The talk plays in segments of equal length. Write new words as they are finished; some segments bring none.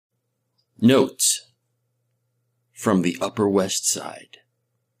Notes from the Upper West Side,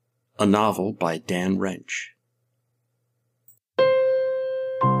 a novel by Dan Wrench.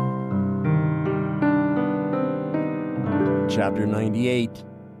 Chapter 98,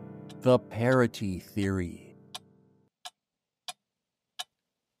 The Parity Theory.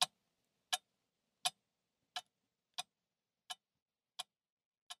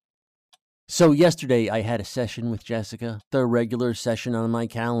 So yesterday I had a session with Jessica, the regular session on my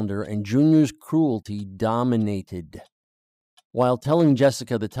calendar, and Junior's cruelty dominated. While telling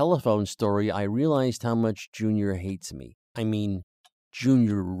Jessica the telephone story, I realized how much Junior hates me. I mean,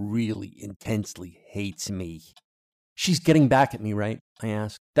 Junior really intensely hates me. She's getting back at me, right? I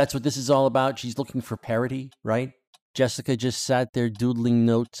asked. That's what this is all about? She's looking for parity, right? Jessica just sat there doodling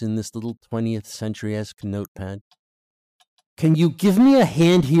notes in this little 20th century-esque notepad. Can you give me a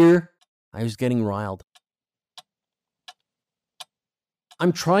hand here? I was getting riled.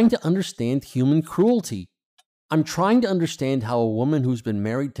 I'm trying to understand human cruelty. I'm trying to understand how a woman who's been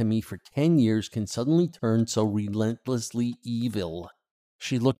married to me for 10 years can suddenly turn so relentlessly evil.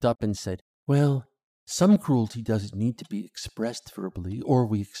 She looked up and said, well, some cruelty doesn't need to be expressed verbally, or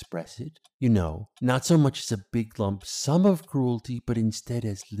we express it. You know, not so much as a big lump sum of cruelty, but instead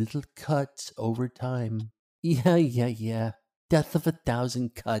as little cuts over time. Yeah. Death of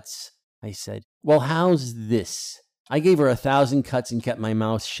 1,000 cuts, I said. Well, how's this? I gave her 1,000 cuts and kept my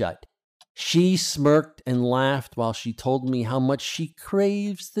mouth shut. She smirked and laughed while she told me how much she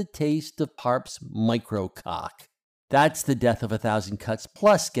craves the taste of Parp's microcock. That's the death of 1,000 cuts,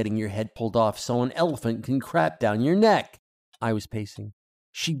 plus getting your head pulled off so an elephant can crap down your neck. I was pacing.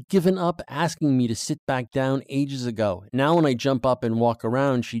 She'd given up asking me to sit back down ages ago. Now when I jump up and walk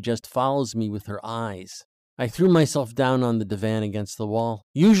around, she just follows me with her eyes. I threw myself down on the divan against the wall.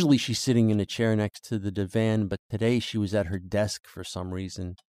 Usually she's sitting in a chair next to the divan, but today she was at her desk for some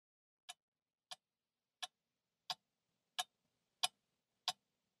reason.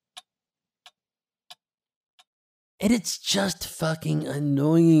 And it's just fucking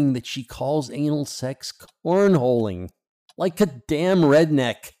annoying that she calls anal sex cornholing. Like a damn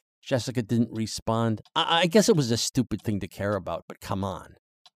redneck. Jessica didn't respond. I guess it was a stupid thing to care about, but come on.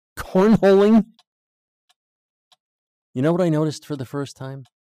 Cornholing? You know what I noticed for the first time?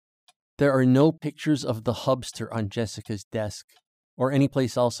 There are no pictures of the hubster on Jessica's desk or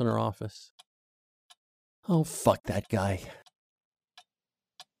anyplace else in her office. Oh, fuck that guy.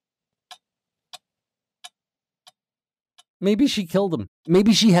 Maybe she killed him.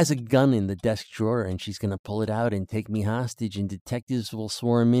 Maybe she has a gun in the desk drawer and she's going to pull it out and take me hostage and detectives will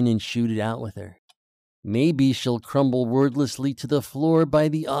swarm in and shoot it out with her. Maybe she'll crumble wordlessly to the floor by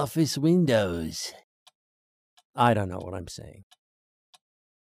the office windows. I don't know what I'm saying.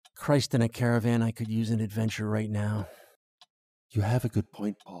 Christ, in a caravan, I could use an adventure right now. You have a good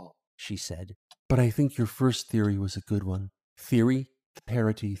point, Paul, she said. But I think your first theory was a good one. Theory? The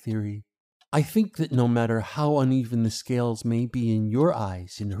parity theory. I think that no matter how uneven the scales may be in your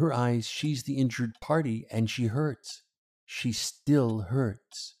eyes, in her eyes, she's the injured party and she hurts. She still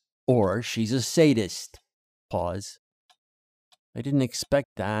hurts. Or she's a sadist. Pause. I didn't expect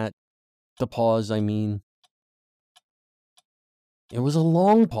that. The pause, I mean. It was a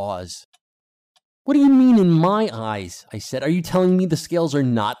long pause. What do you mean in my eyes? I said. Are you telling me the scales are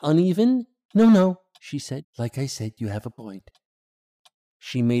not uneven? No, she said. Like I said, you have a point.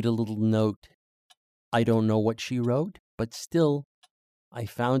 She made a little note. I don't know what she wrote, but still, I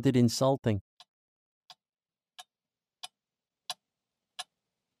found it insulting.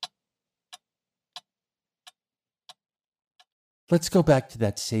 Let's go back to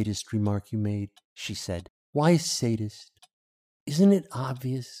that sadist remark you made, she said. Why sadist? Isn't it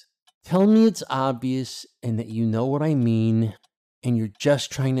obvious? Tell me it's obvious and that you know what I mean and you're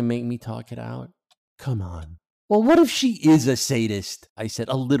just trying to make me talk it out. Come on. Well, what if she is a sadist? I said,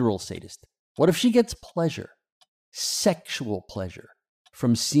 a literal sadist. What if she gets pleasure, sexual pleasure,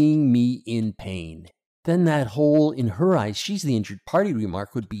 from seeing me in pain? Then that whole, in her eyes, she's the injured party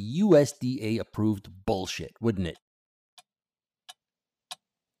remark would be USDA-approved bullshit, wouldn't it?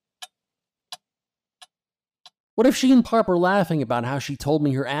 What if she and Parp are laughing about how she told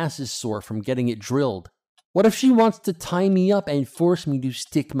me her ass is sore from getting it drilled? What if she wants to tie me up and force me to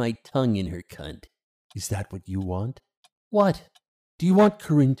stick my tongue in her cunt? Is that what you want? What? Do you want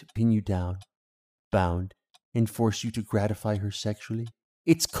Corinne to pin you down, bound, and force you to gratify her sexually?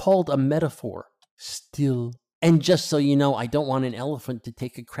 It's called a metaphor. Still. And just so you know, I don't want an elephant to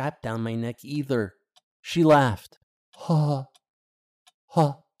take a crap down my neck either. She laughed. Ha,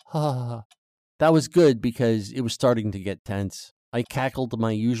 ha, ha. That was good because it was starting to get tense. I cackled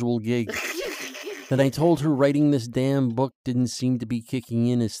my usual gig. Then I told her writing this damn book didn't seem to be kicking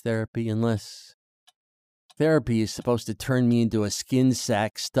in as therapy unless therapy is supposed to turn me into a skin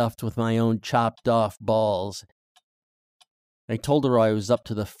sack stuffed with my own chopped off balls. I told her I was up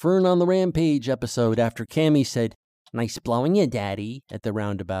to the Fern on the Rampage episode after Cammy said, "Nice blowing you, Daddy," at the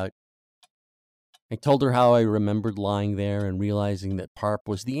roundabout. I told her how I remembered lying there and realizing that Parp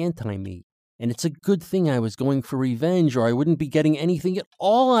was the anti-me. And it's a good thing I was going for revenge, or I wouldn't be getting anything at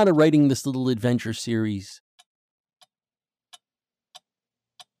all out of writing this little adventure series.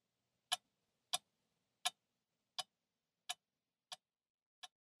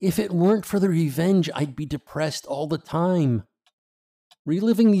 If it weren't for the revenge, I'd be depressed all the time.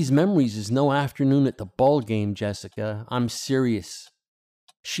 Reliving these memories is no afternoon at the ball game, Jessica. I'm serious.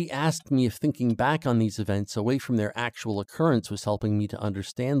 She asked me if thinking back on these events away from their actual occurrence was helping me to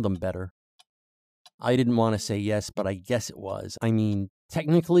understand them better. I didn't want to say yes, but I guess it was. I mean,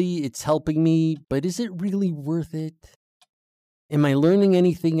 technically it's helping me, but is it really worth it? Am I learning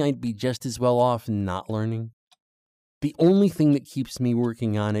anything I'd be just as well off not learning? The only thing that keeps me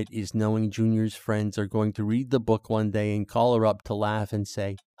working on it is knowing Junior's friends are going to read the book one day and call her up to laugh and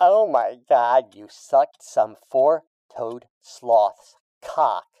say, "Oh my God, you sucked some four-toed sloth's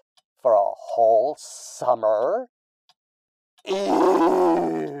cock for a whole summer?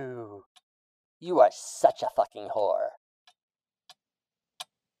 Ew! You are such a fucking whore."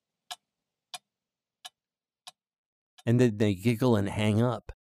 and then they giggle and hang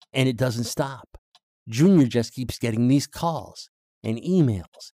up. And it doesn't stop. Junior just keeps getting these calls and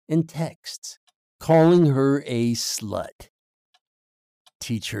emails and texts calling her a slut.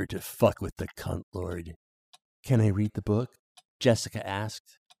 Teach her to fuck with the cunt lord. Can I read the book? Jessica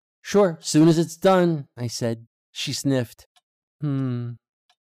asked. Sure, soon as it's done, I said. She sniffed.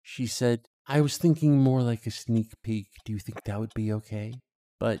 She said, I was thinking more like a sneak peek. Do you think that would be okay?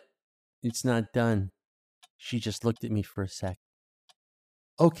 But it's not done. She just looked at me for a sec.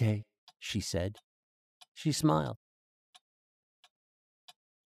 Okay, she said. She smiled.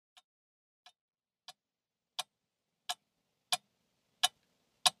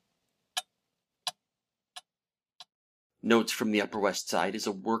 Notes from the Upper West Side is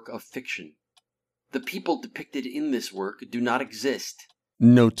a work of fiction. The people depicted in this work do not exist.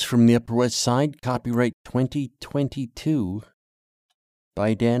 Notes from the Upper West Side, copyright 2022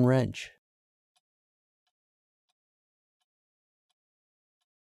 by Dan Reg.